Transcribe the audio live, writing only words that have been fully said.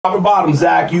Top or bottom,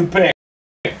 Zach, you pick.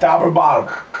 Top or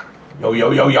bottom. Yo, yo,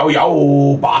 yo, yo,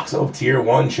 yo. Box of tier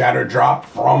 1 shatter drop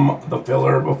from the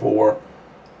filler before.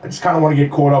 I just kind of want to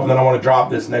get caught up and then I want to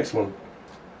drop this next one.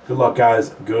 Good luck, guys.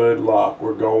 Good luck.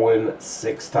 We're going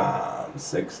 6 times.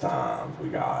 6 times we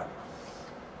got.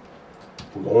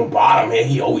 We're going bottom here.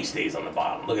 He always stays on the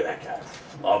bottom. Look at that guy.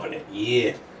 Loving it.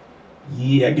 Yeah.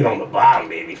 Yeah, get on the bottom,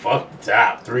 baby. Fuck the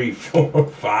top. 3, 4,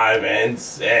 5, and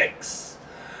 6.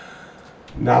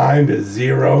 9 to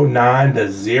 0, 9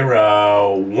 to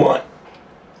 0. 1,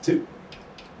 2,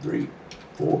 3,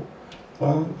 4,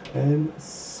 5, and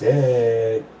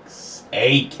 6.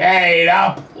 AK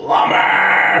the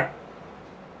plumber.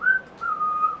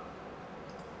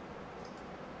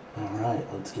 All right,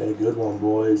 let's get a good one,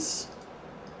 boys.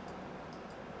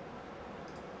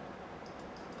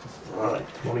 All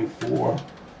right, 24.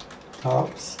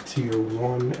 Topps tier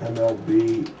 1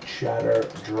 MLB shatter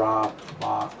drop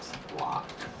box block.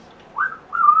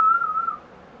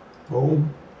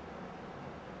 Boom.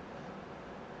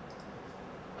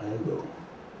 And boom.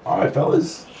 Alright,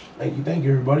 fellas. Thank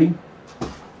you, everybody.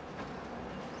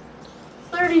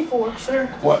 34, sir.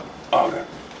 What? Okay.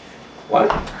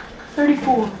 What?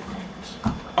 34.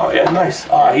 Oh, yeah, nice.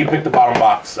 He picked the bottom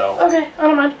box, so. Okay, I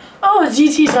don't mind. Oh, it's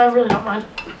GT, so I really don't mind.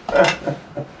 Go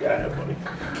ahead, buddy.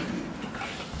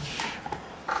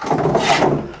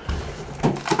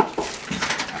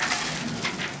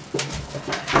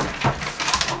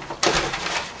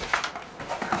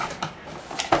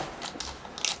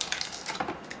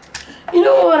 You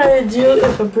know what I would do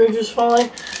if a bridge was falling?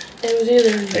 It was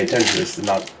either... Pay attention to this.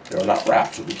 They're not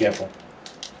wrapped, so be careful.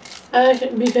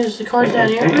 Because the car's down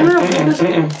here. No, because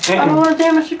I don't want to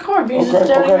damage the car because it's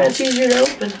down here and it's easier to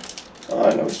open. Oh,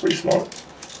 I know, it's pretty smart.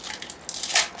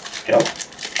 Yep.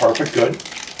 Perfect, good.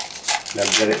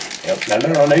 Never did it. Yep.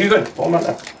 No, you're good. Hold on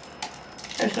now.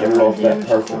 Get it off that.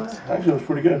 Perfect. Actually, it was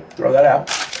pretty good. Throw that out.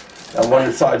 Now,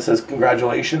 one side says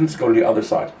congratulations. Go to the other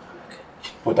side.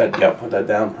 Put that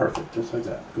down. Perfect. Just like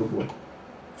that. Good boy.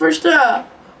 First up.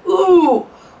 Ooh.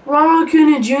 Ronald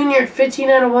Acuna Jr. 15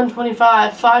 out of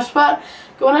 125. 5 spot.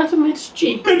 Going out to Mitch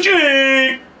G.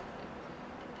 Mitchie!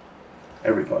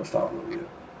 Every card's top of you.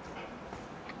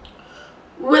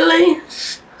 Willie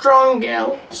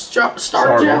Strongell.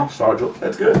 Stargell.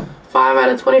 That's good. 5 out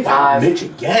of 25. Wow, Mitch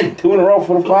again. 2 in a row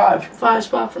for the 5. 5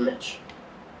 spot for Mitch.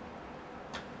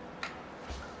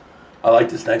 I like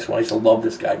this next one. I used to love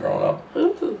this guy growing up.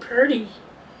 Ooh, Purdy.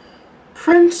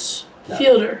 Prince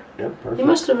Fielder. Yep, perfect. He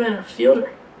must have been a fielder.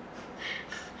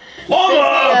 Plumber!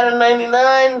 50 out of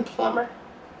 99. Plumber.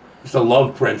 Used to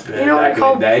love Prince, man, You know back in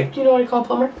the day. Do you know what I call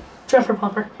Plumber? Trevor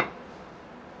Plumber.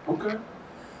 Okay.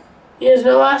 He has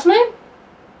no last name?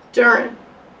 Duran.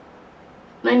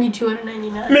 92 out of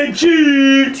 99.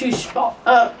 Mitchie!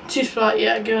 2 spot,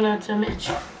 yeah, going out to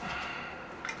Mitch.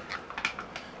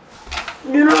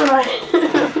 You know what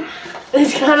I...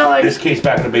 It's kind of like... This case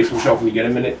back in the basement shelf when you get a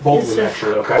minute. Both of them,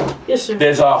 actually, okay? Yes, sir.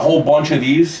 There's a whole bunch of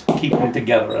these. Keep them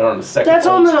together. They're on the second That's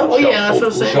on the... shelf. Oh, yeah, that's what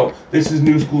I'm saying. Shelf. This is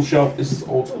new school shelf. This is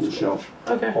old school shelf.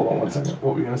 Okay. Hold on 1 second.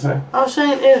 What were you going to say? I was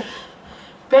saying if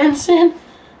Benson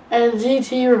and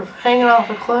ZT were hanging off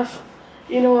a cliff,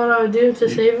 you know what I would do to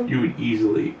save him? You would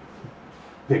easily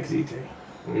pick ZT.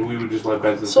 I mean, we would just let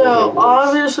Benson... So,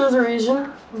 obviously the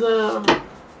reason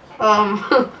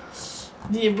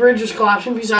the bridge was collapsing because